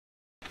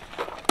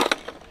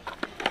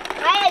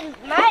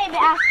my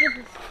basket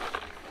is...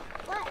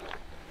 What?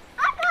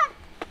 I got...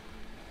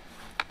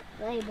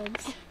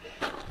 Ladybugs.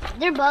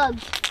 They're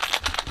bugs.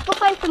 Go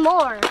find some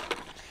more.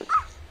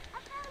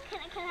 Can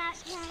I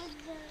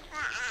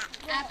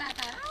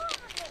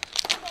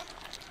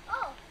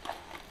Oh,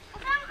 I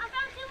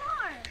found two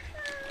more.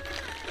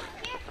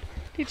 Here.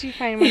 Did you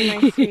find one,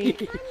 my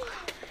sweet?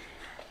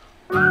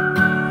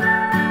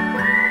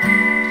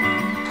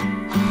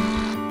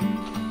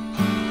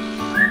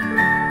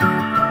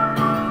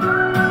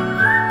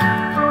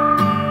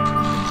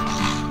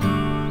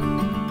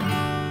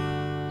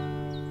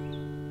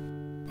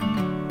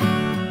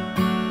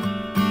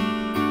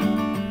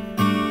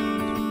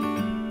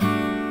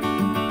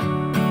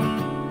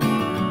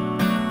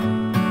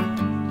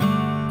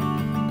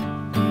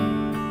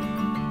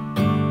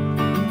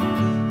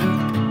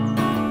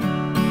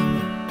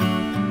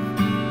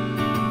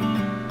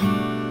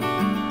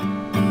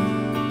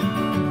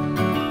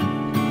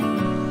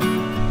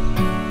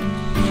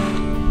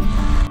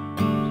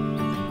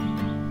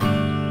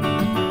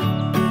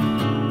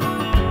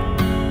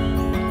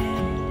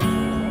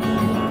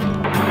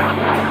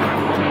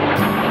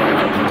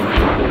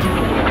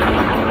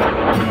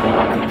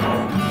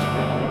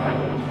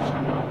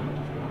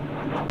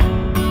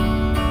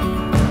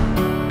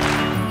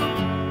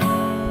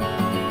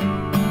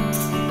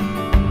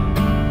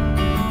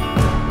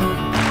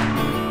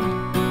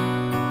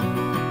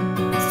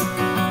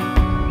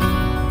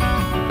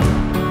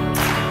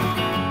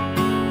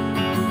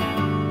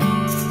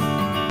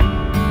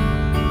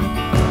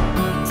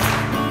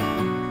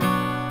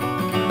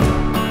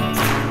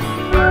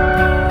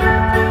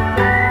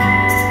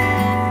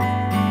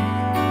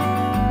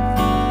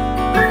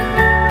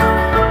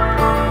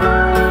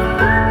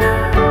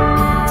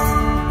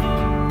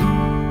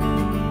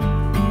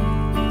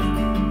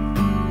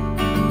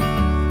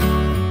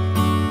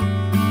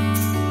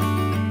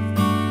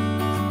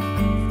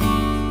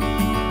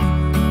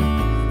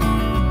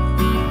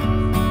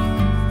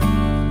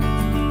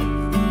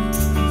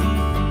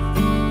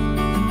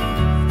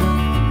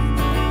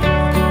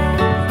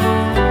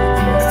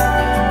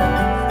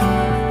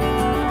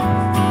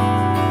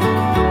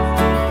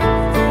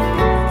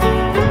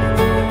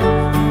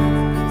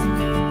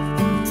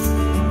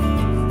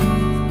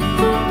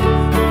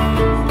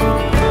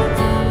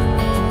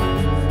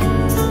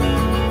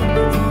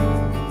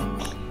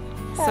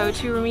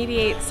 To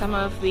remediate some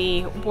of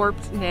the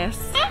warpedness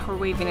or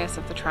waviness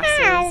of the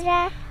trusses,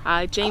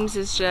 James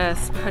is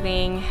just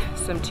putting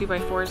some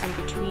 2x4s in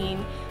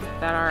between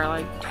that are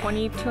like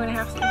 22.5,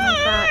 something like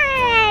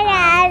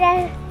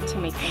that, to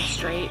make them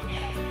straight,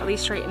 at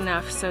least straight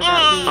enough so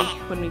that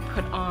when we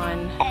put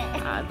on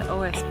the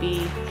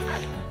OSB,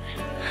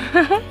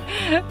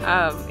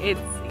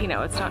 it's, you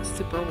know, it's not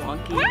super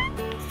wonky.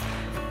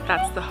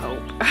 That's the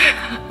hope.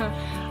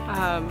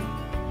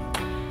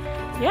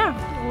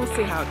 Yeah, we'll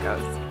see how it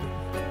goes.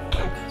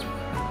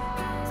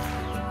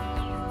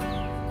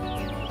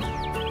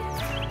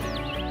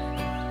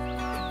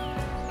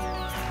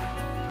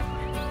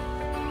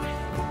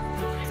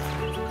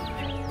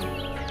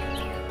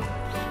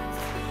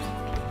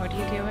 What are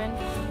you doing?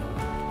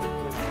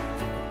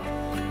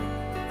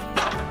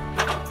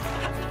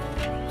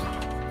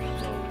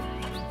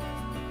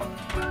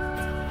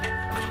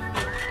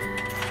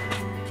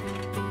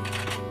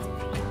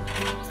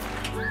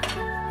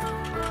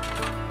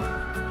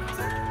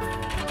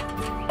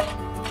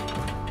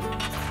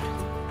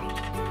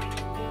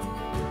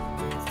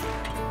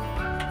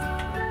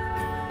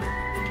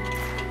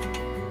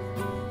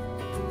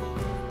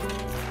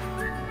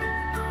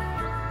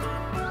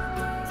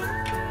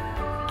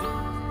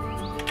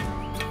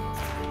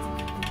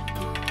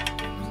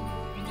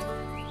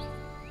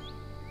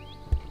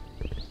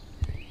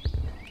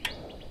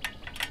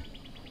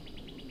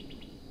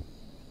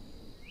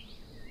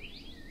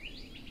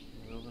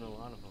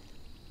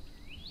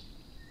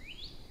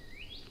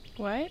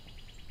 What?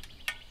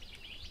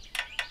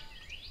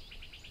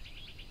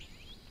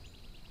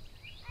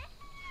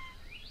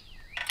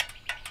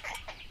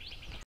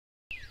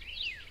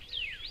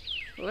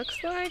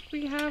 Looks like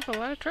we have a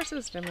lot of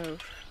trusses to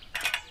move.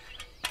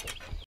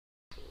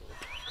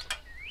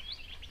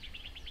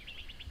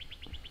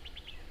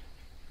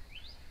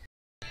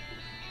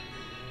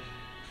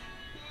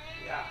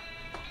 Yeah.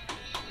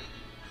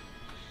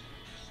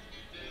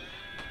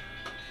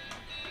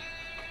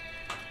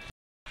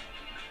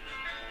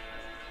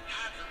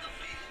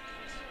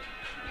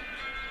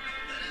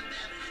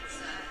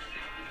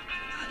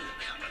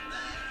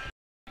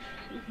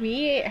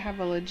 We have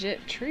a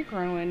legit tree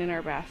growing in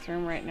our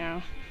bathroom right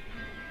now.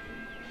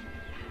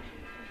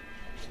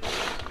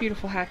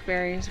 Beautiful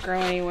hackberries grow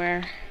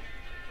anywhere.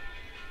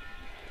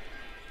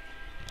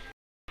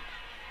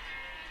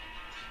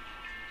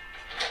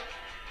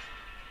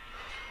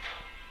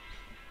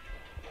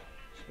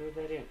 Just move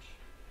that inch.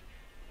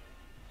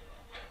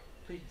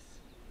 Please.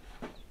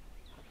 Let's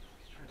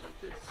try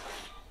like this.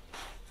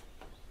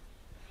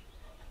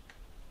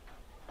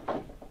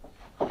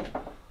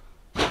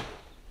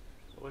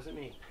 It wasn't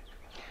me.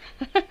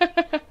 I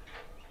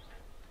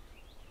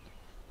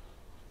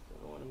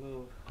don't want to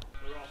move.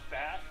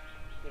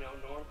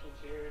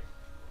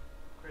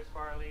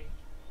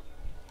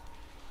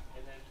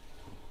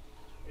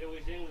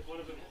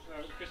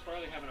 of Chris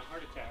Farley having a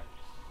heart attack.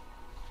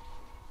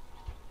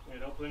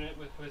 We'd open it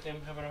with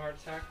him having a heart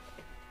attack.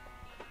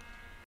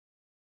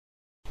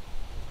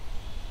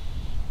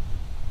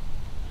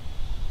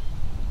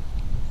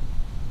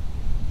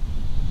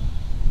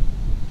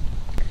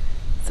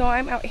 So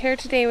I'm out here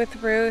today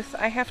with Ruth.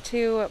 I have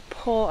to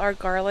pull our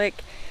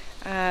garlic.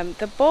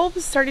 The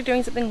bulbs started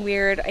doing something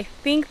weird. I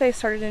think they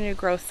started a new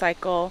growth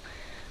cycle.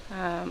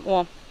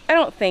 Well, I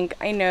don't think,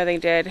 I know they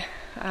did.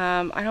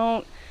 I'm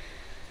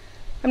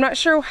not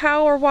sure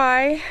how or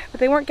why, but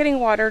they weren't getting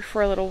watered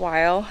for a little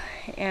while.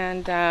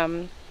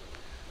 And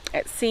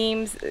it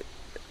seems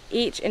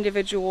each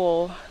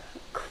individual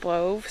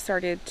clove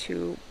started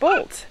to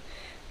bolt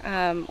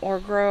or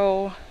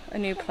grow a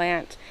new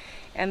plant.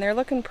 And they're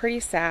looking pretty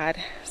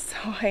sad. So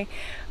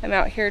I'm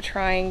out here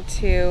trying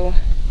to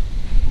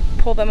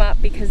pull them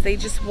up because they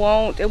just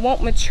it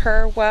won't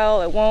mature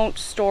well, it won't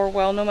store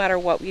well no matter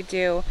what we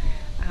do.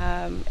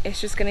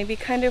 It's just gonna be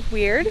kind of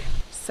weird.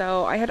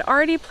 So I had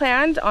already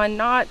planned on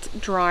not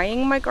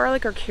drying my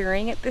garlic or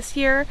curing it this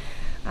year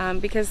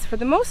because for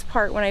the most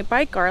part when I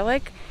buy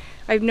garlic,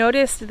 I've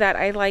noticed that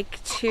I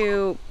like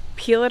to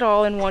peel it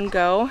all in one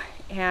go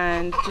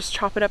and just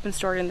chop it up and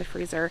store it in the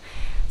freezer.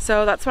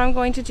 So that's what I'm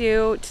going to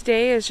do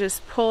today, is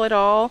just pull it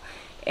all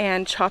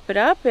and chop it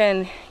up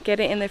and get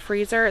it in the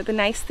freezer. The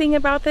nice thing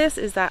about this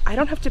is that I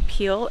don't have to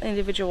peel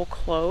individual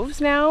cloves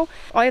now.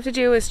 All I have to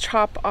do is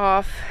chop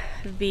off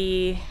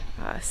the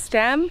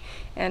stem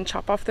and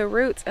chop off the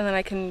roots, and then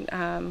I can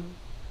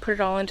put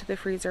it all into the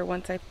freezer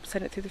once I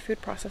send it through the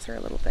food processor a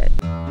little bit.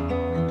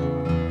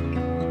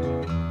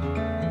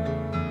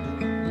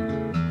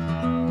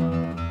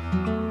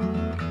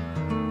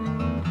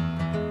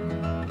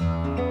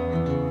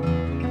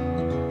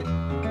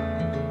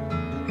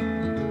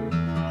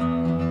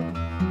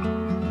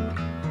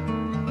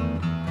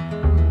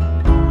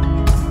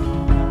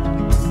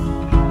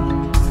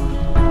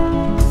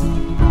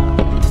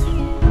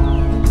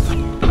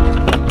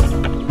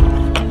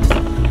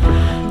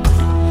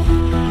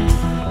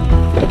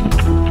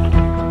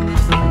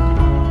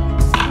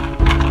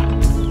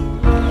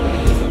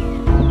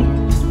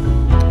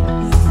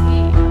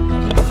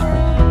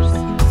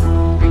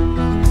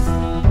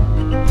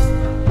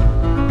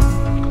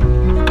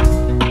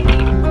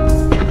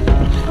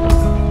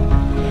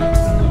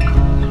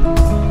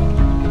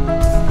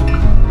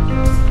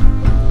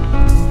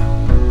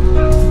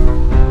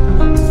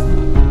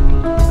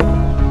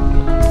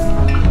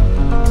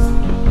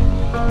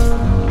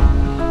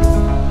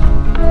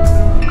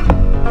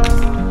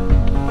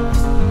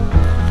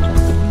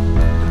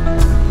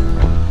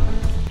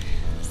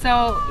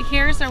 So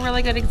here's a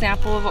really good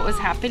example of what was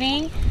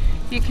happening.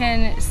 You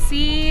can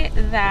see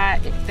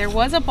that there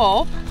was a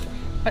bulb,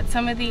 but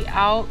some of the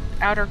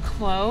outer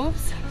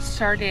cloves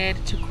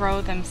started to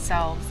grow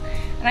themselves.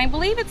 And I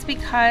believe it's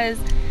because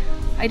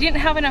I didn't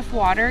have enough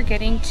water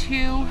getting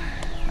to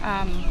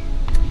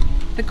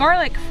the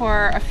garlic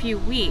for a few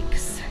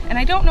weeks. And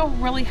I don't know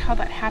really how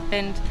that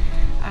happened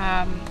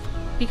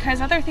because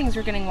other things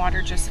were getting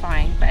watered just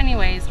fine. But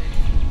anyways,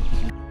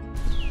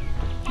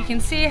 you can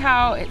see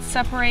how it's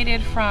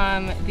separated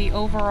from the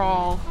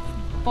overall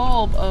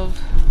bulb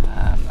of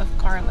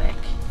garlic.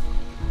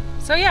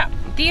 So yeah,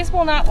 these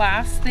will not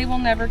last. They will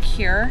never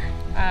cure.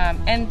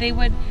 And they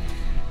would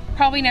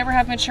probably never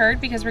have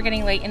matured because we're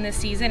getting late in the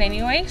season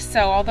anyway.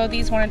 So although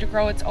these wanted to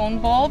grow its own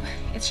bulb,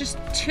 it's just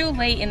too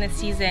late in the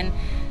season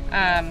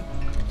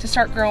to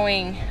start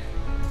growing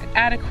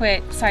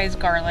adequate sized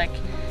garlic.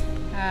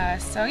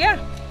 So yeah,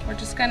 we're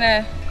just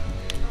gonna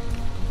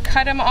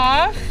cut them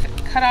off,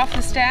 cut off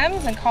the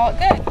stems and call it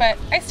good. But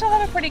I still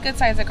have a pretty good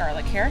size of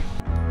garlic here.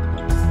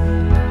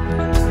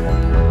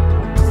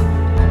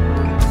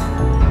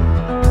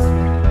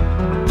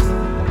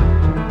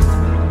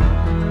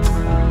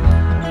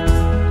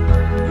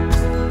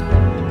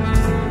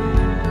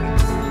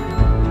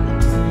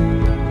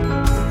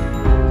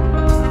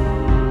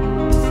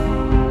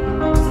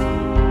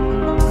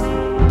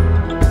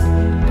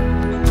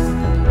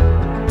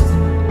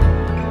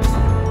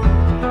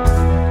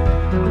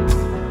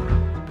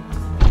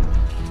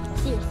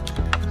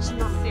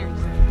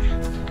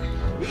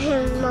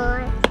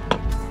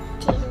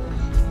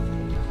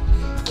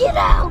 Get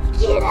out!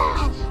 Get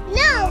out!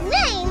 No,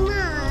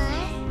 Neymar!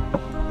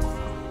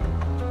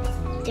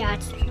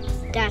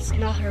 That's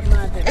not her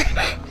mother.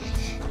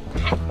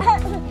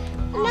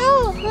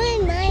 No, her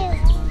mother.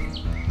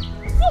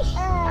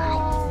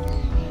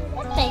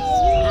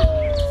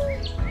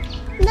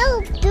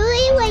 No, do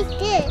it like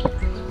this.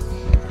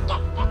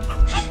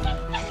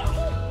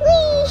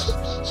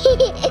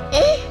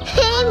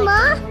 Hey,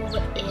 Mom.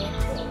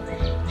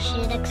 She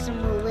likes to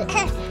move it.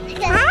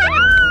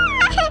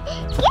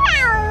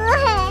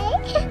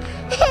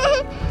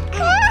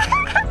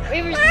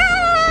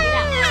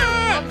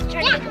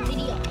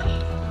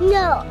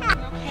 No.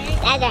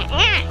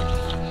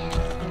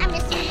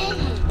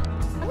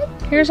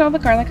 Here's all the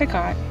garlic I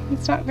got.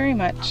 It's not very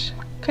much.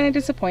 Kind of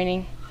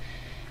disappointing.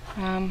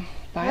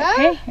 But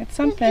hey, it's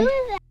something.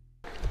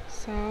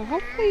 So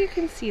hopefully you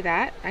can see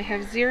that. I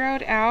have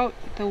zeroed out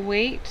the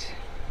weight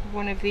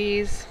one of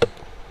these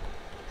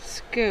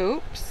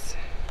scoops.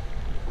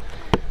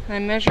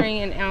 I'm measuring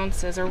in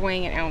ounces, or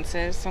weighing in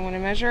ounces. So I'm going to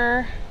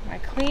measure my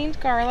cleaned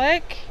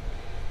garlic.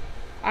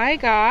 I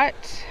got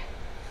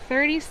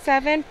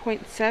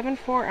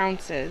 37.74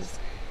 ounces.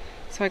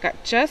 So I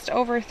got just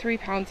over 3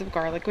 pounds of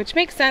garlic, which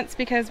makes sense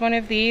because one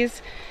of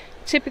these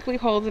typically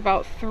holds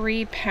about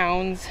 3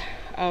 pounds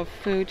of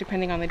food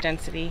depending on the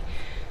density.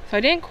 So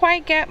I didn't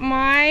quite get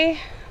my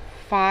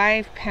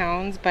 5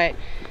 pounds, but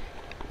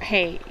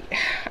hey,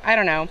 I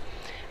don't know.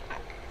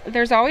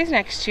 There's always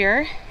next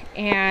year,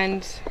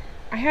 and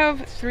I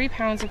have 3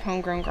 pounds of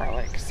homegrown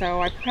garlic.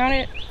 So I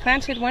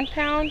planted 1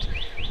 pound,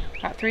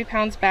 got 3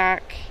 pounds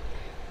back,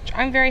 which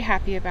I'm very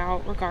happy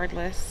about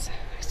regardless.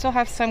 I still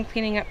have some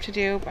cleaning up to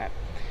do, but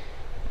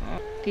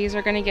these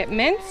are going to get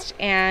minced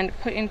and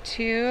put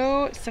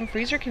into some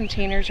freezer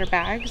containers or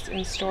bags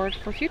and stored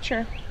for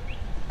future.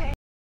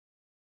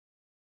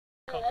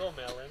 Cocoa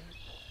melon.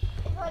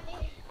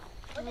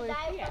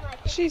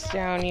 She's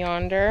down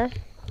yonder.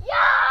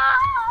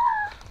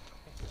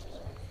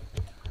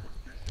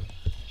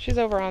 She's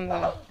over on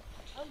the...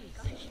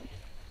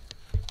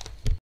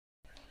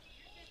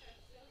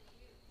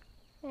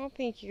 Oh,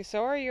 thank you.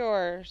 So are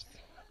yours.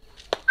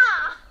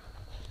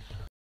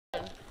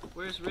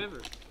 Where's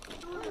River?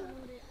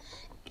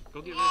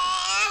 Go get River.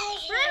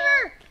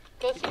 River!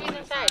 Go see Come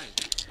inside.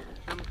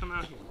 Have him come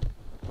out here.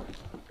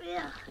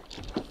 Yeah.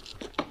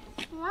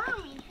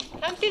 Mommy.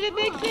 Come see the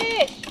big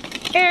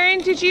fish. Aaron,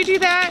 did you do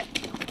that?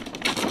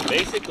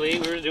 Basically,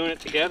 we were doing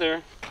it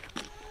together.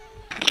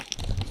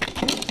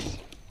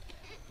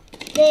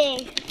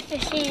 Big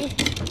fishy.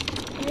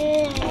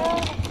 Want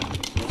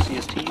to see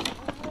his teeth?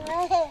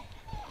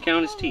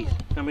 Count his teeth.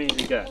 How many has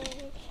he got?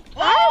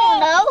 I don't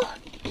know.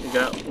 He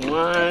got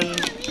 1,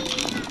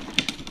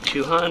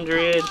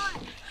 200,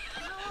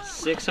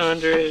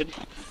 600.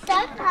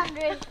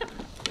 700.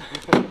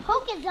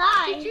 Poke his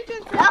eye. Did you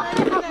just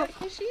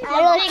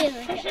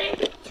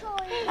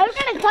I was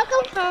gonna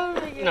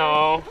cook him.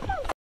 No.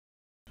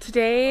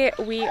 Today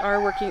we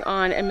are working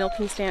on a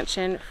milking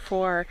stanchion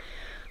for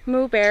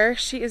Moo Bear.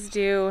 She is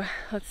due,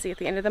 let's see, at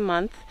the end of the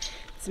month.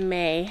 It's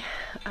May,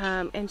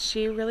 and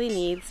she really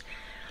needs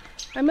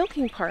a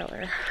milking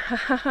parlor.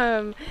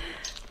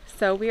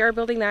 So we are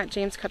building that.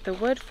 James cut the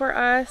wood for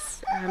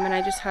us, and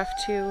I just have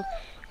to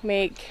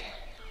make,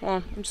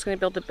 well, I'm just going to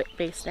build the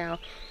base now.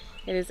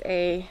 It is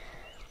a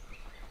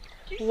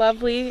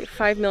lovely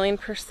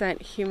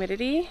 5,000,000%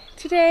 humidity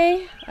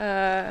today,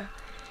 and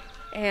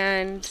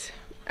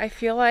I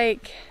feel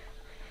like,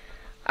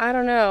 I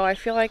don't know, I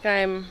feel like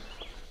I'm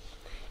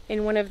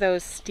in one of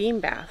those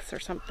steam baths or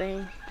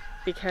something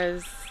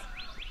because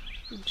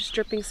I'm just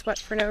dripping sweat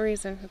for no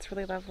reason. It's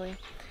really lovely.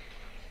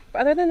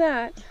 But other than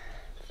that,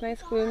 it's a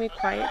nice, gloomy,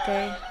 quiet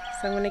day.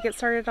 So I'm going to get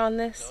started on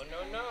this,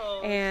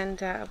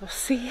 and we'll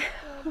see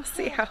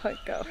how it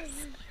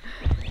goes.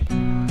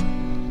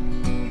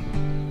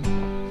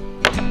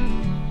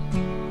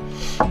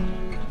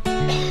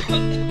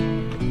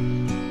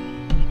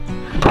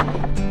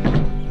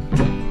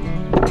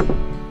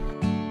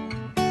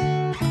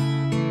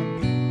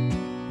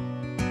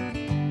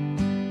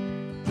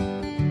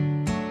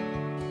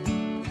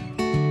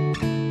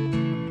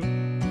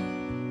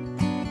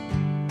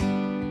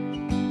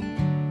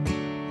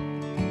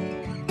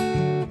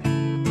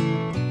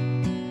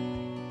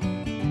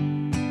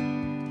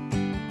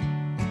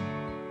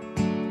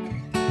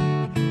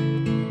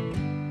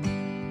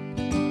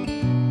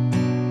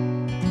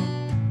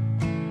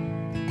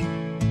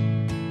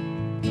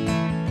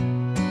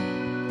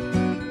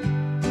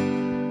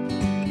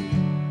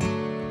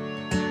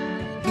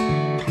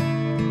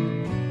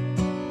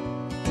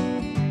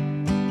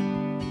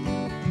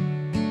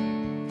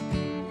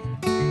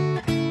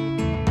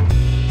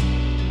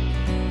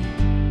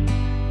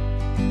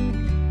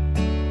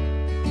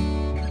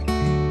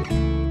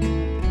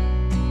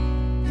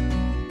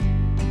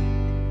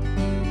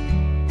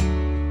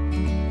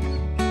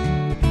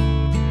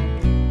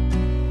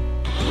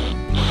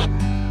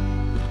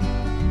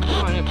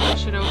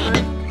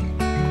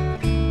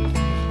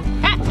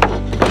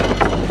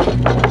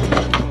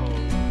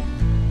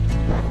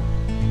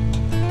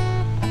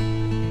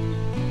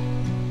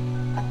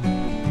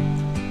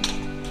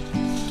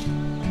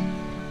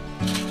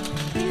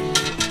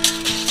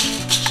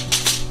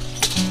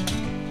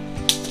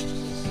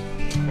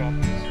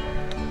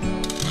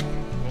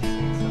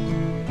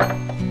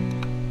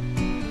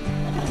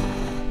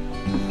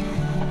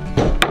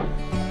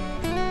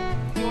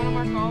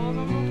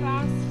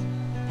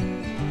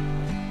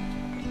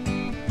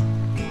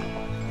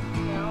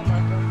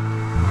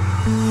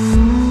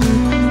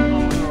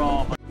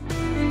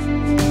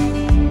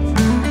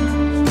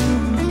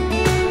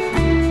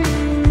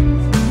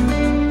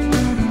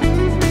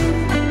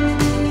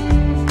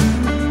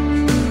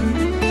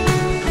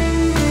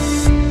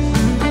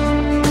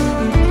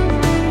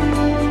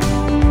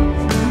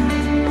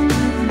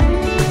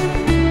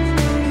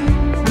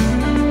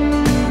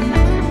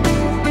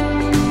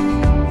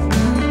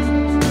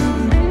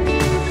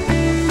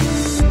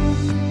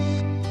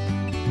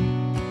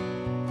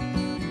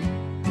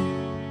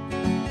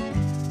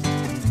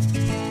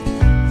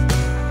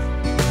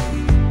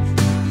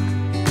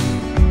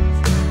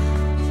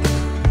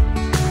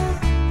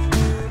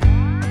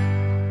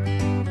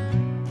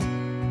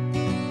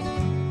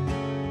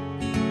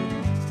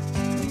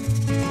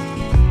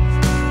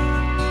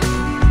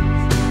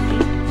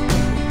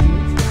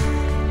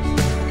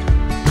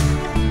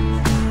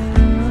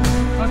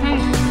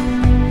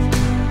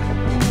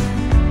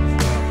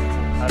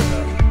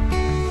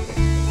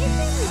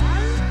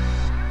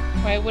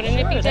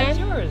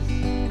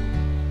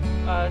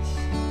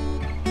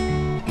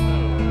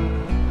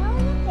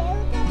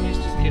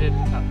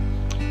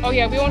 Oh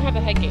yeah, we won't have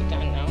the head gate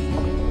done now.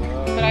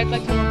 But I'd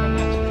like to work on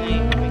that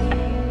tonight if I can.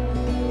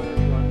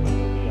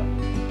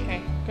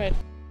 Okay, good.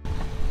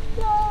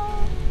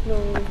 No.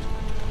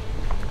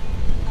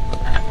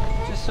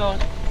 Just so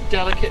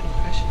delicate and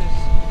precious.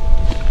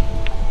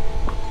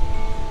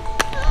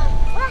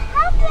 What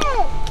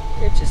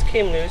happened? It just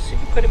came loose. You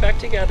can put it back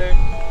together.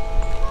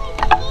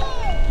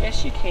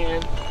 Yes, you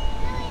can.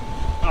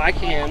 Oh, I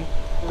can.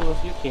 I don't know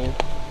if you can.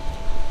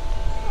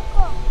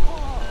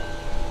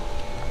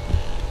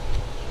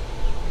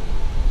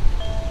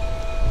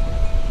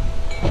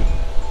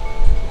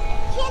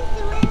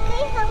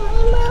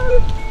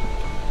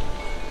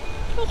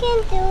 I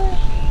can't do it.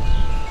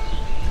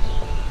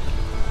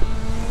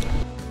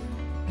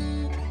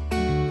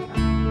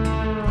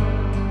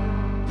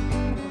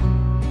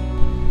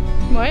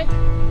 What?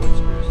 What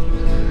screws?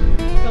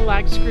 The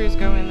lag screws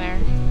go in there.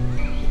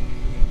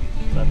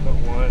 So I put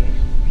one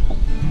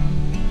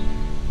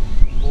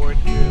board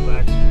here,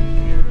 lag screw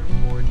here,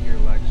 board here,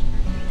 lag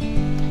screw here.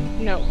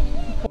 No.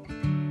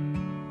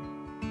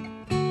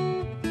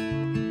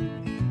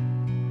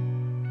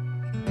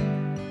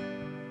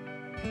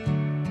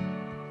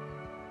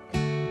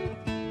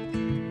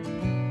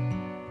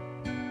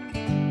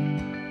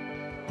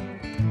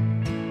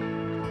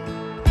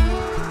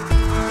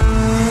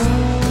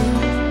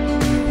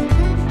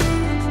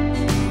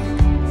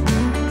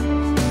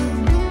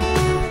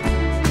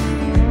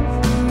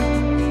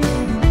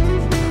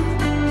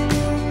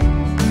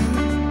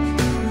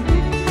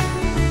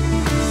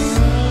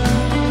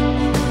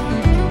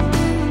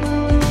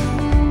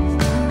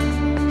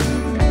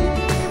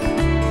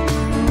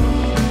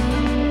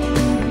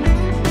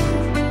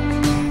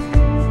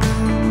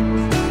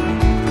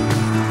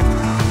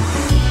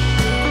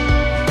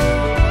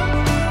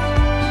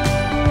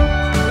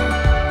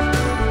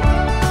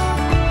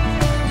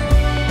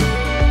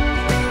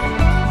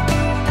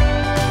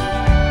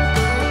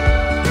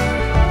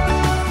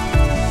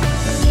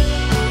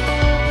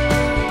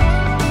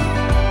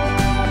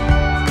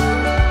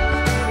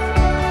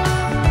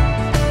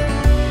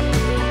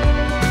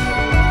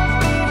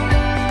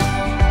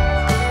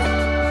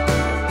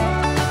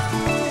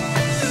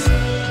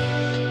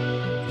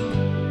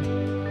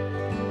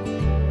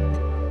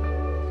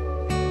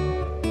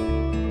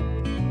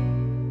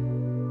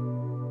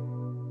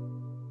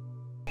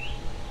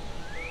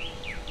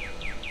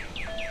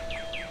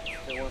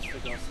 It wants to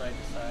go side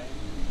to side.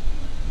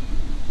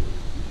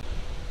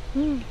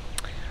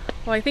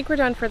 Well, I think we're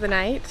done for the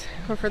night,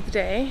 or for the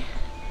day.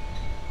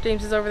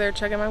 James is over there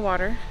chugging my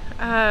water.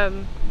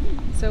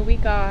 So we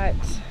got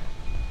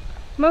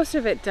most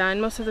of it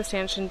done, most of the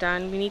stanchion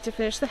done. We need to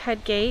finish the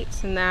head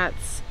gate, and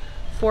that's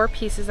 4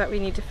 pieces that we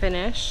need to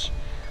finish.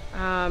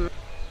 Can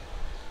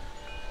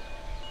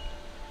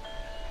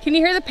you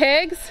hear the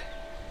pigs?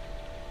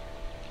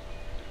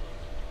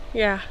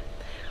 Yeah,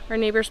 our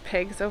neighbor's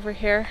pigs over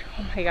here.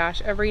 Oh my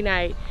gosh, every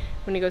night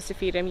when he goes to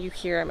feed him, you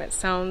hear him. It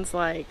sounds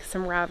like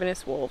some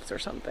ravenous wolves or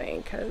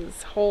something,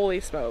 because holy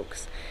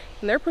smokes.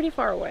 And they're pretty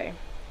far away.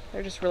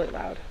 They're just really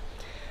loud.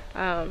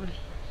 I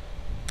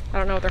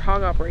don't know what their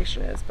hog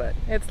operation is, but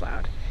it's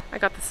loud. I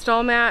got the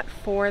stall mat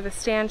for the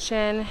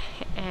stanchion,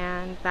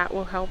 and that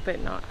will help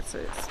it not, so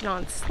it's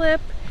non-slip.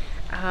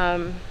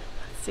 Let's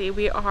see,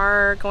 we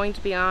are going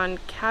to be on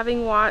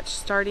calving watch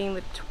starting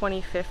the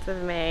 25th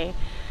of May.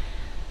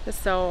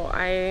 So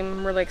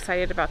I'm really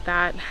excited about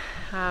that.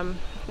 I'm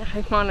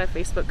on a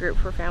Facebook group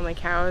for family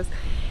cows,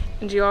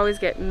 and you always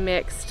get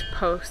mixed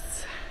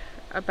posts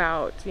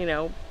about, you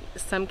know,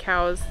 some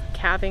cows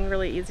calving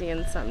really easy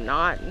and some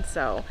not. And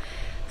so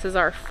this is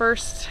our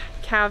first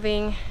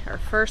calving, our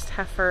first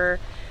heifer.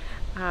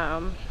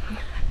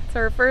 It's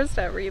our first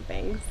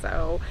everything,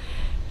 so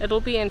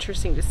it'll be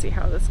interesting to see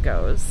how this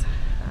goes.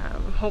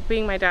 I'm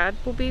hoping my dad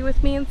will be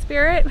with me in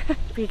spirit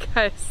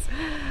because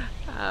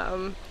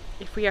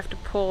if we have to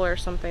pull or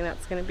something,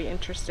 that's going to be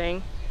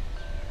interesting.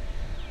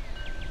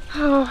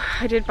 Oh,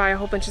 I did buy a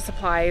whole bunch of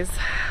supplies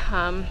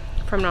from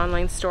an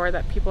online store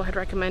that people had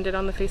recommended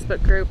on the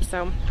Facebook group,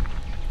 so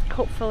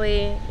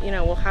hopefully, you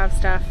know, we'll have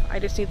stuff. I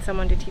just need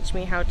someone to teach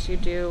me how to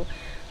do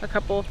a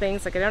couple of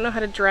things. Like, I don't know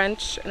how to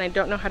drench, and I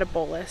don't know how to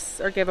bolus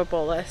or give a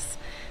bolus.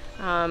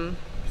 So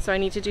I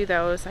need to do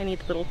those. I need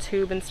the little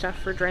tube and stuff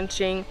for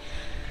drenching.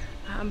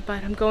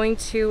 But I'm going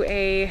to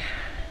a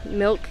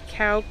milk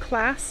cow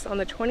class on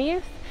the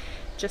 20th,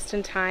 just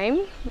in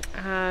time,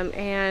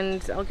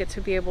 and I'll get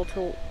to be able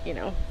to, you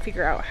know,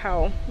 figure out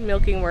how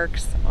milking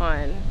works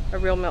on a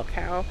real milk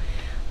cow,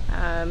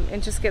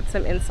 and just get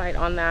some insight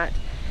on that.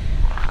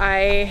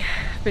 I've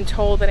been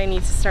told that I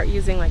need to start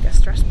using like a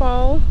stress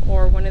ball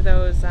or one of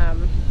those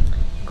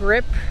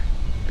grip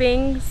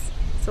things,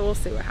 so we'll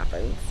see what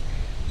happens.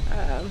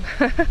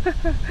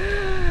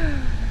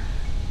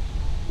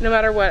 No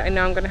matter what, I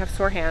know I'm going to have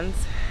sore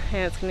hands,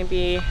 and it's going to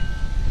be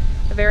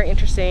a very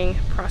interesting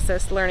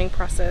process, learning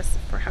process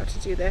for how to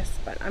do this,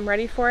 but I'm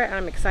ready for it and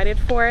I'm excited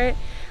for it.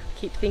 I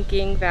keep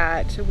thinking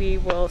that we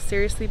will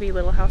seriously be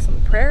Little House on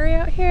the Prairie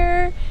out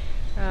here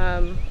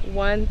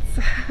once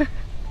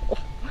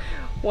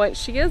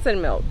she is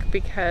in milk,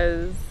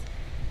 because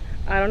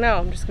I don't know,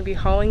 I'm just gonna be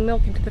hauling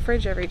milk into the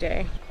fridge every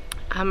day.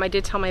 I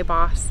did tell my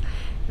boss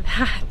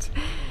that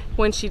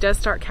when she does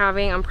start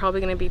calving, I'm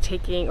probably gonna be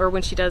taking, or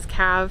when she does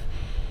calve,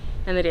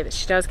 and the day that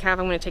she does calve,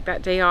 I'm gonna take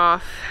that day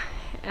off,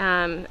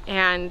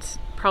 and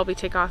probably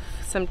take off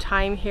some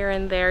time here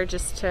and there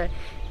just to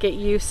get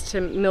used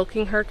to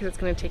milking her, because it's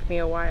gonna take me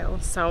a while.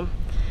 So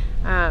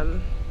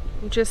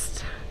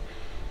just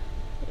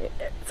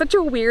such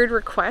a weird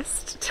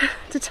request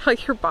to tell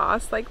your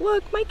boss, like,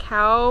 look, my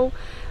cow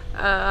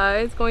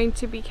is going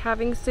to be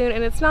calving soon.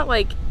 And it's not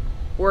like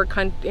work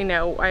on, you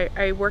know,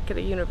 I work at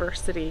a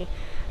university,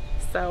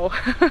 so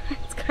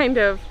it's kind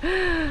of,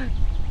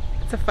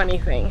 it's a funny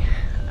thing.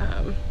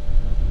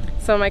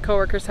 Some of my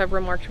coworkers have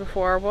remarked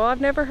before, well,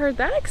 I've never heard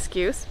that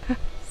excuse.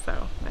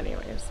 So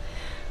anyways,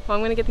 well,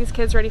 I'm gonna get these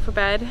kids ready for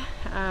bed,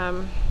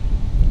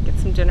 get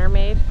some dinner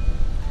made,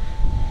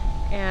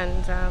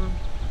 and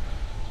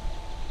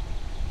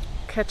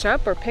catch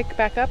up or pick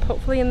back up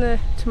hopefully in the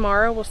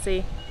tomorrow. We'll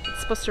see.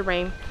 It's supposed to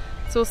rain,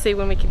 so we'll see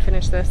when we can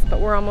finish this,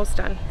 but we're almost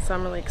done, so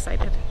I'm really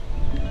excited.